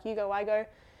whatever, like you go, I go.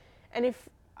 And if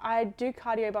I do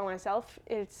cardio by myself,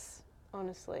 it's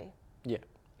honestly,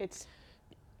 it's,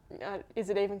 is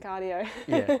it even cardio?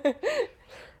 Yeah.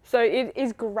 So it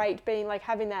is great being like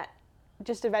having that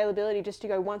just availability just to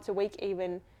go once a week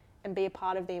even and be a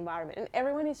part of the environment. And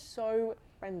everyone is so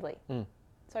friendly.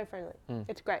 So friendly.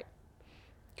 It's great.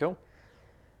 Cool.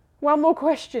 One more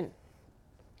question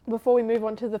before we move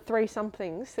on to the 3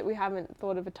 somethings that we haven't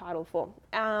thought of a title for.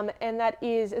 And that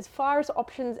is, as far as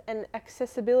options and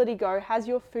accessibility go, has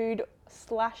your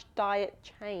food/diet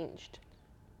changed?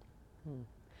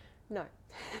 No.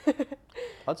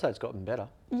 I'd say it's gotten better.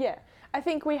 Yeah. I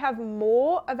think we have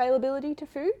more availability to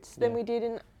foods than we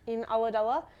did in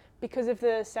Ulladulla because of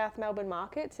the South Melbourne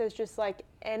markets. There's just like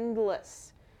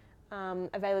endless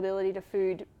availability to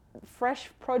food, fresh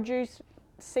produce,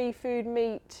 seafood,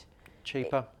 meat.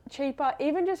 Cheaper,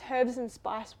 even just herbs and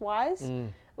spice wise,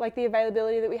 like the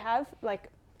availability that we have, like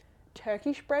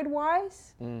Turkish bread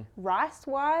wise, rice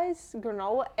wise,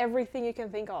 granola, everything you can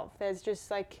think of. There's just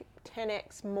like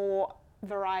 10x more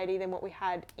variety than what we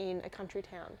had in a country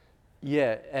town.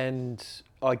 Yeah, and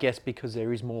I guess because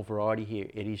there is more variety here,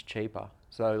 it is cheaper.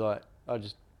 So like,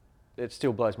 it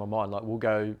still blows my mind. Like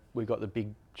we got the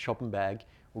big shopping bag,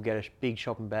 we'll get a big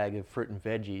shopping bag of fruit and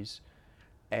veggies,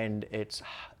 and it's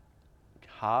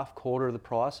quarter of the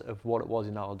price of what it was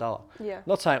in Ulladulla. Yeah.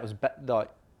 Not saying it was like,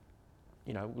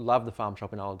 love the farm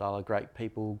shop in Ulladulla, great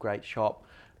people, great shop,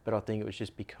 but I think it was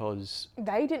just because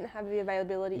they didn't have the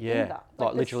availability either.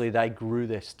 Like literally, they grew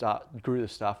the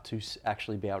stuff to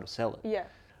actually be able to sell it. Yeah.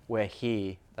 Where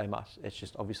here it's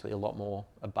just obviously a lot more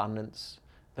abundance.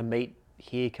 The meat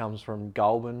here comes from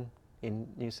Goulburn in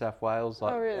New South Wales.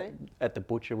 Like, oh really? At the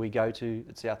butcher we go to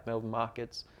at South Melbourne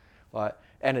markets,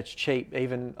 and it's cheap.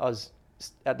 Even I was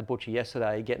at the butcher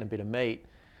yesterday getting a bit of meat,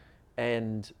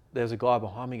 and there's a guy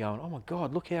behind me going, "Oh my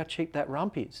God, look how cheap that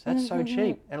rump is. That's so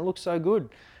cheap, and it looks so good."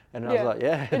 And I was like,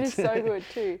 "Yeah, it is so good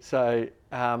too." So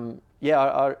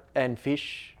I and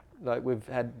fish. Like we've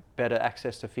had better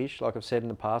access to fish. Like I've said in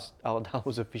the past, Ulladulla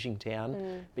was a fishing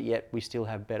town, but yet we still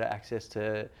have better access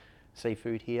to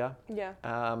seafood here. Yeah.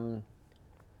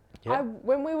 Yeah.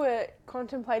 When we were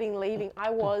contemplating leaving, I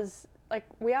was like,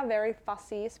 we are very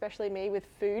fussy, especially me, with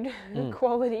food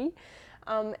quality,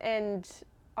 and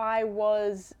I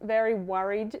was very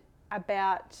worried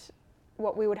about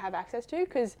what we would have access to,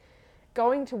 because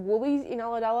going to Woolies in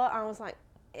Ulladulla, I was like,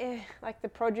 like the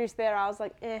produce there, I was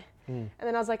like, and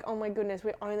then I was like, oh my goodness,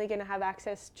 we're only going to have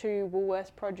access to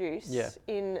Woolworths produce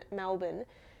in Melbourne,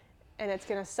 and it's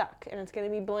going to suck, and it's going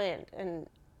to be bland and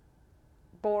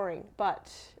boring.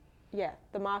 But yeah,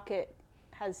 the market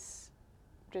has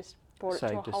just brought it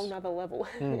to a whole nother level.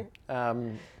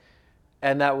 And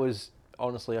that was,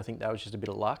 honestly, I think that was just a bit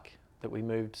of luck that we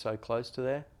moved so close to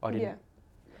there. I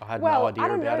had no idea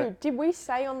about it. Did we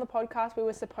say on the podcast we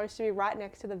were supposed to be right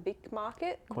next to the Vic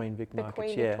Market? Queen Vic Market, the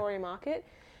Queen Victoria Market.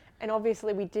 And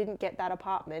obviously we didn't get that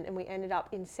apartment, and we ended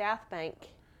up in South Bank.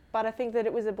 But I think that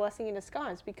it was a blessing in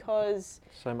disguise, because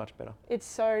so much better. It's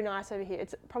so nice over here.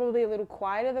 It's probably a little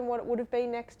quieter than what it would have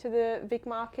been next to the Vic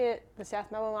Market. The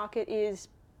South Melbourne Market is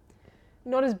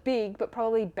not as big, but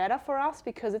probably better for us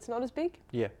because it's not as big.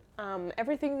 Yeah.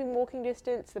 Everything's in walking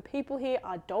distance. The people here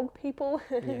are dog people.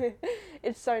 Yeah.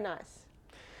 It's so nice.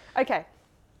 Okay,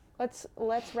 let's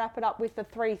wrap it up with the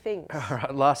 3 things. All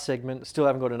right, last segment. Still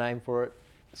haven't got a name for it.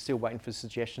 Still waiting for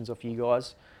suggestions off you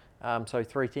guys. So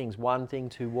 3 things. 1 thing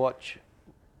to watch,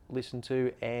 listen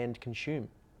to, and consume.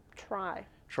 Try.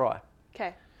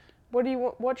 Okay. What do you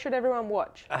want? What should everyone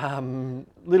watch?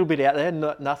 Little bit out there,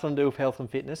 nothing to do with health and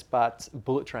fitness, but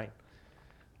Bullet Train.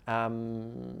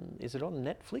 Is it on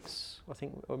Netflix? I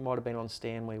think it might have been on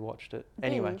Stan. We watched it.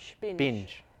 Anyway,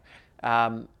 Binge.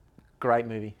 Great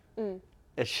movie.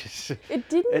 It's just. It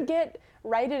didn't get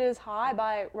rated as high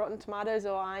by Rotten Tomatoes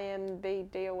or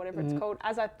IMDb or whatever it's called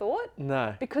as I thought.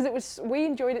 No. Because we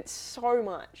enjoyed it so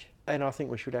much. And I think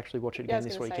we should actually watch it again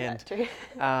this weekend. Say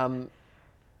that too.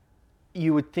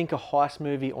 You would think a heist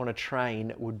movie on a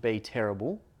train would be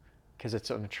terrible, because it's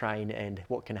on a train and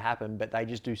what can happen, but they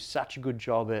just do such a good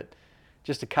job at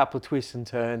just a couple of twists and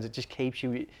turns. It just keeps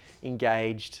you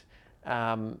engaged.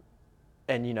 And,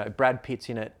 Brad Pitt's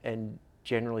in it, and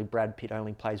generally Brad Pitt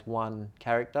only plays one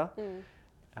character.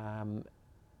 And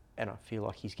I feel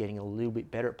like he's getting a little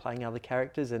bit better at playing other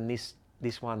characters, and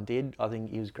this one did. I think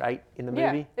he was great in the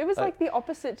movie. Yeah, it was like the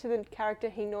opposite to the character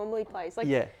he normally plays.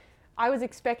 I was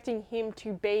expecting him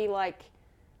to be like,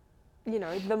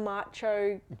 the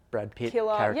macho Brad Pitt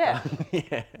killer character.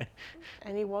 Yeah.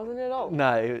 And he wasn't at all.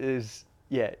 No, it was,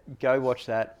 go watch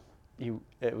that.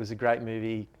 It was a great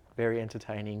movie, very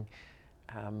entertaining.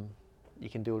 You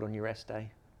can do it on your rest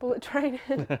day. Bullet Train.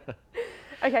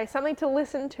 Okay, something to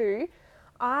listen to.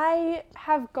 I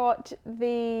have got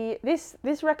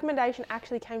this recommendation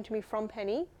actually came to me from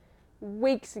Penny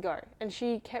weeks ago, and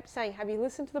she kept saying, have you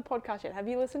listened to the podcast yet? Have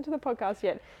you listened to the podcast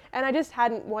yet? And I just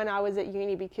hadn't when I was at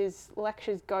uni, because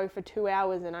lectures go for 2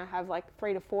 hours and I have like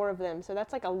 3 to 4 of them. So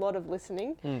that's like a lot of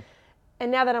listening.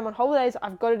 And now that I'm on holidays,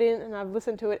 I've got it in and I've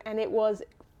listened to it, and it was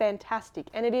fantastic.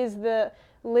 And it is the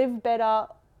Live Better,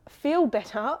 Feel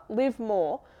Better, Live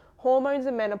More, Hormones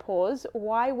and Menopause,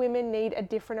 Why Women Need a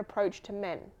Different Approach to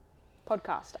Men.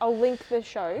 podcast. I'll link the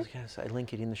show. I was going to say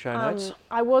link it in the show notes.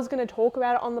 I was going to talk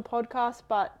about it on the podcast,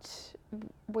 but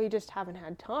we just haven't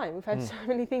had time. We've had so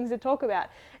many things to talk about,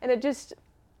 and it just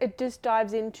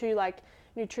dives into like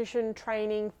nutrition,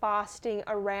 training, fasting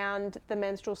around the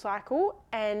menstrual cycle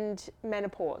and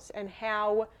menopause, and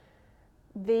how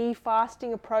the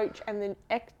fasting approach and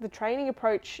the training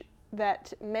approach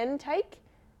that men take,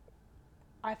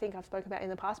 I think I've spoken about in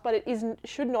the past, but it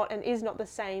should not and is not the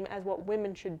same as what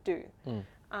women should do.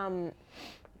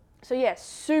 So yeah,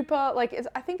 super, like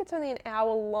I think it's only an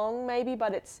hour long maybe,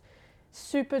 but it's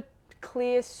super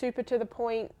clear, super to the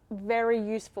point, very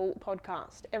useful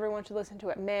podcast. Everyone should listen to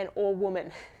it, man or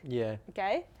woman. Yeah.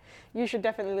 Okay? You should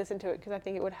definitely listen to it because I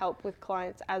think it would help with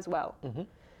clients as well.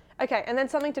 Okay, and then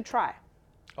something to try.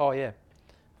 Oh yeah.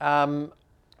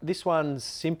 This one's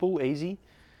simple, easy.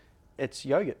 It's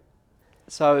yogurt.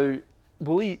 So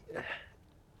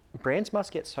brands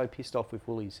must get so pissed off with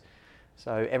Woolies.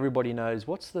 So everybody knows,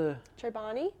 what's the...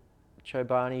 Chobani,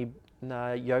 no,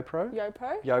 YoPro.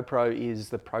 YoPro. YoPro is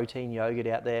the protein yogurt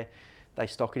out there. They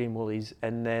stock it in Woolies,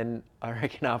 and then I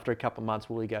reckon after a couple of months,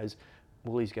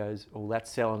 Woolies goes, oh,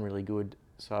 that's selling really good,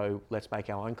 so let's make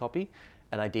our own copy.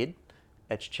 And they did.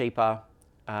 It's cheaper.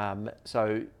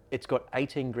 So it's got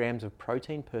 18 grams of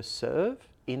protein per serve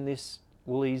in this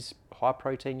Woolies high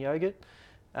protein yogurt,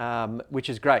 which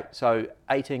is great. So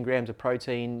 18 grams of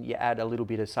protein, you add a little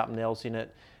bit of something else in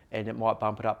it, and it might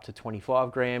bump it up to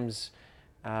 25 grams.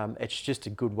 It's just a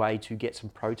good way to get some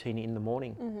protein in the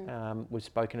morning. We've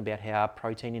spoken about how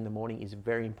protein in the morning is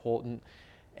very important,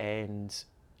 and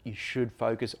you should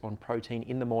focus on protein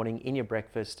in the morning in your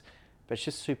breakfast, but it's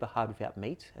just super hard without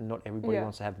meat, and not everybody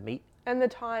wants to have meat. And the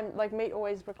time, like meat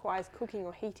always requires cooking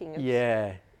or heating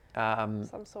of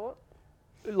some sort.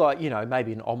 Like,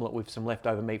 maybe an omelette with some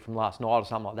leftover meat from last night or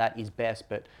something like that is best,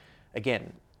 but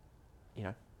again,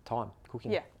 time,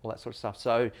 cooking, all that sort of stuff.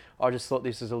 So I just thought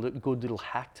this is a good little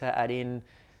hack to add in.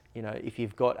 If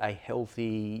you've got a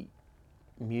healthy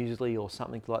muesli or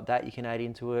something like that, you can add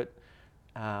into it.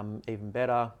 Even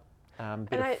better.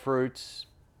 Bit of fruits.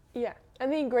 Yeah.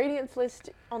 And the ingredients list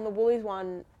on the Woolies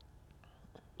one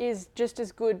is just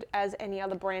as good as any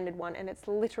other branded one, and it's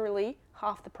literally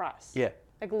half the price. Yeah.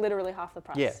 Like literally half the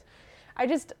price. Yeah. I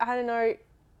don't know.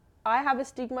 I have a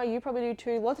stigma, you probably do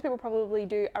too, lots of people probably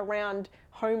do, around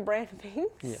home brand things.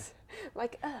 Yeah.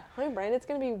 Like, home brand, it's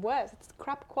going to be worse. It's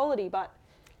crap quality, but...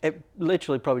 It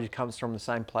literally probably just comes from the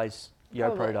same place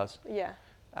YoPro does. Yeah.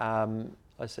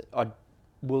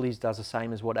 Woolies does the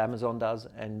same as what Amazon does,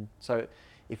 and so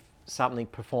if something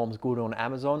performs good on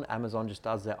Amazon, Amazon just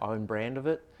does their own brand of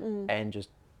it and just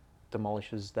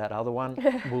demolishes that other one.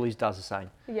 Woolies does the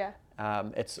same. Yeah.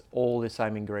 It's all the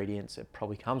same ingredients. It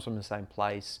probably comes from the same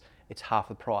place. It's half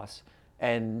the price.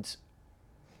 And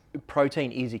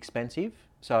protein is expensive.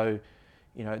 So,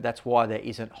 that's why there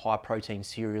isn't high protein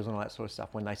cereals and all that sort of stuff.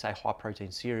 When they say high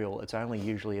protein cereal, it's only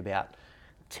usually about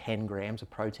 10 grams of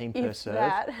protein per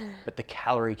serve. But the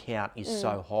calorie count is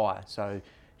so high. So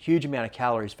huge amount of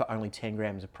calories for only 10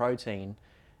 grams of protein.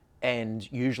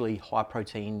 And usually high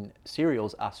protein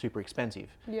cereals are super expensive.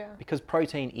 Yeah. Because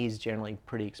protein is generally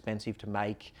pretty expensive to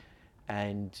make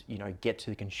and, get to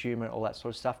the consumer, all that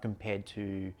sort of stuff, compared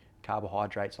to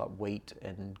carbohydrates like wheat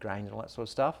and grains and all that sort of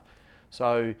stuff.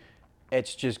 So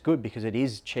it's just good because it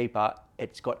is cheaper.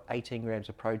 It's got 18 grams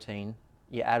of protein.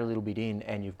 You add a little bit in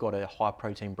and you've got a high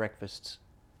protein breakfast.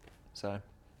 So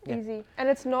yeah. Easy. And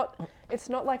it's not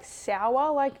like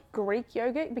sour like Greek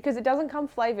yogurt, because it doesn't come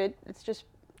flavored. It's just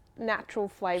natural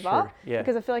flavor. Sure, yeah.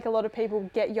 Because I feel like a lot of people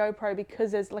get YoPro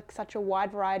because there's like such a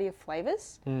wide variety of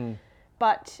flavors.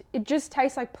 But it just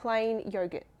tastes like plain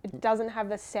yogurt. It doesn't have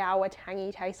the sour,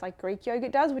 tangy taste like Greek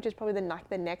yogurt does, which is probably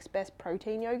the next best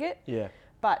protein yogurt. Yeah.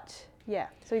 But yeah,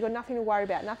 so you've got nothing to worry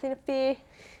about, nothing to fear.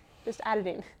 Just add it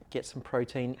in. Get some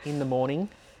protein in the morning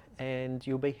and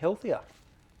you'll be healthier.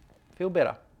 Feel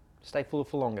better. Stay fuller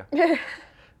for longer. This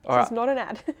is not an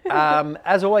ad.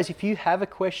 As always, if you have a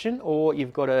question or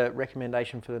you've got a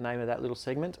recommendation for the name of that little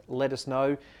segment, let us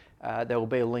know. There will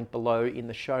be a link below in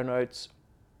the show notes.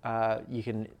 You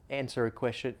can answer a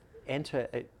question,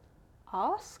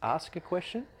 ask a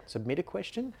question, submit a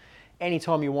question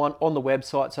anytime you want on the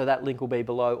website. So that link will be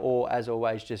below, or as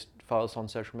always, just follow us on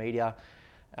social media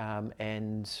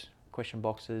and question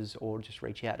boxes, or just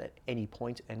reach out at any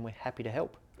point and we're happy to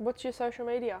help. What's your social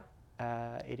media?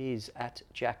 It is at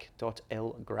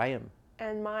jack.lgraham.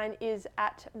 And mine is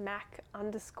at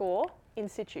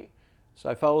mac_insitu.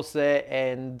 So follow us there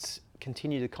and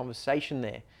continue the conversation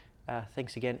there.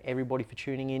 Thanks again, everybody, for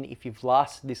tuning in. If you've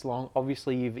lasted this long,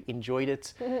 obviously you've enjoyed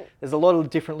it. There's a lot of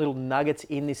different little nuggets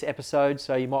in this episode,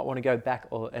 so you might want to go back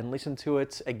and listen to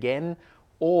it again,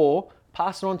 or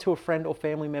pass it on to a friend or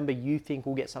family member you think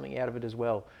will get something out of it as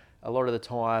well. A lot of the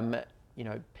time,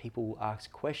 people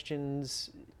ask questions,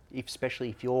 especially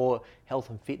if you're health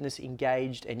and fitness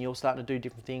engaged and you're starting to do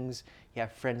different things. You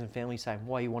have friends and family saying,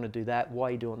 why you want to do that? Why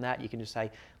are you doing that? You can just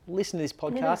say, listen to this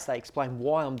podcast. They explain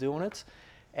why I'm doing it,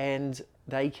 and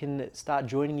they can start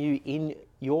joining you in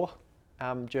your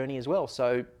journey as well.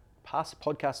 So pass the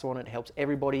podcast on. It helps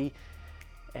everybody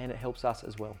and it helps us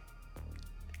as well.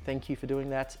 Thank you for doing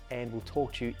that, and we'll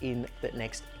talk to you in the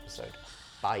next episode.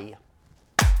 Bye.